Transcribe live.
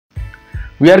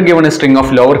We are given a string of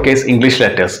lowercase English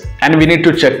letters and we need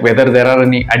to check whether there are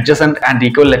any adjacent and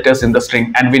equal letters in the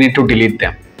string, and we need to delete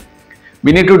them.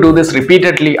 We need to do this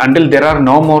repeatedly until there are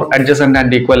no more adjacent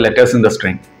and equal letters in the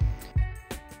string.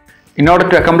 In order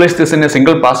to accomplish this in a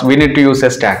single pass, we need to use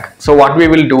a stack. So what we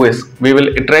will do is, we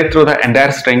will iterate through the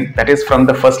entire string, that is from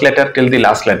the first letter till the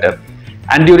last letter.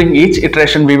 And during each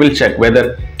iteration we will check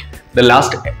whether the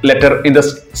last letter in the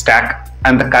stack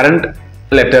and the current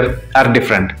letter are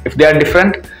different. If they are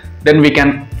different, then we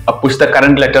can push the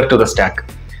current letter to the stack.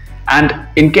 And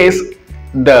in case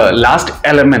the last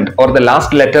element or the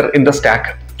last letter in the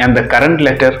stack and the current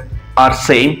letter are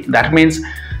same, that means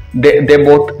they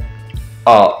both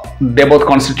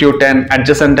constitute an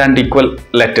adjacent and equal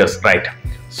letters, right?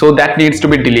 So that needs to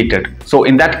be deleted. So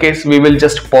in that case, we will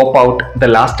just pop out the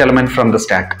last element from the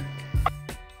stack.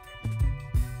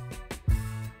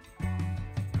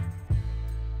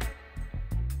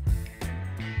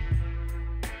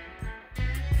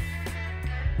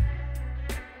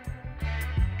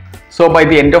 So by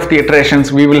the end of the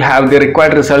iterations, we will have the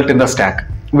required result in the stack.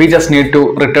 We just need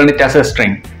to return it as a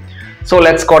string. So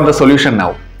let's code the solution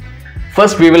now.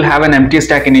 First, we will have an empty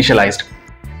stack initialized.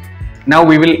 Now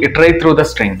we will iterate through the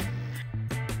string.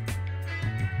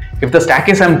 If the stack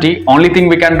is empty, only thing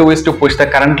we can do is to push the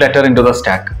current letter into the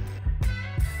stack.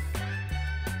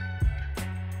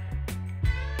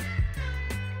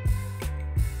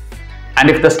 And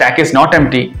if the stack is not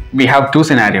empty, we have two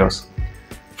scenarios.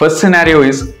 First scenario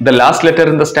is the last letter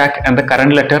in the stack and the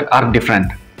current letter are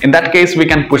different. In that case, we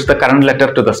can push the current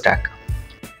letter to the stack.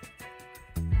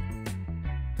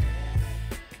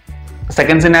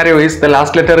 Second scenario is the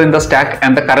last letter in the stack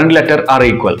and the current letter are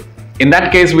equal. In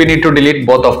that case, we need to delete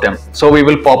both of them. So we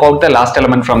will pop out the last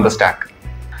element from the stack.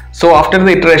 So after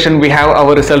the iteration, we have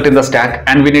our result in the stack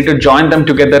and we need to join them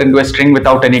together into a string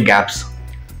without any gaps.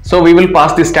 So we will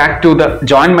pass the stack to the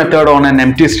join method on an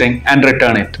empty string and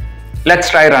return it.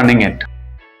 Let's try running it.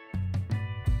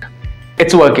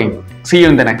 It's working. See you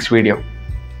in the next video.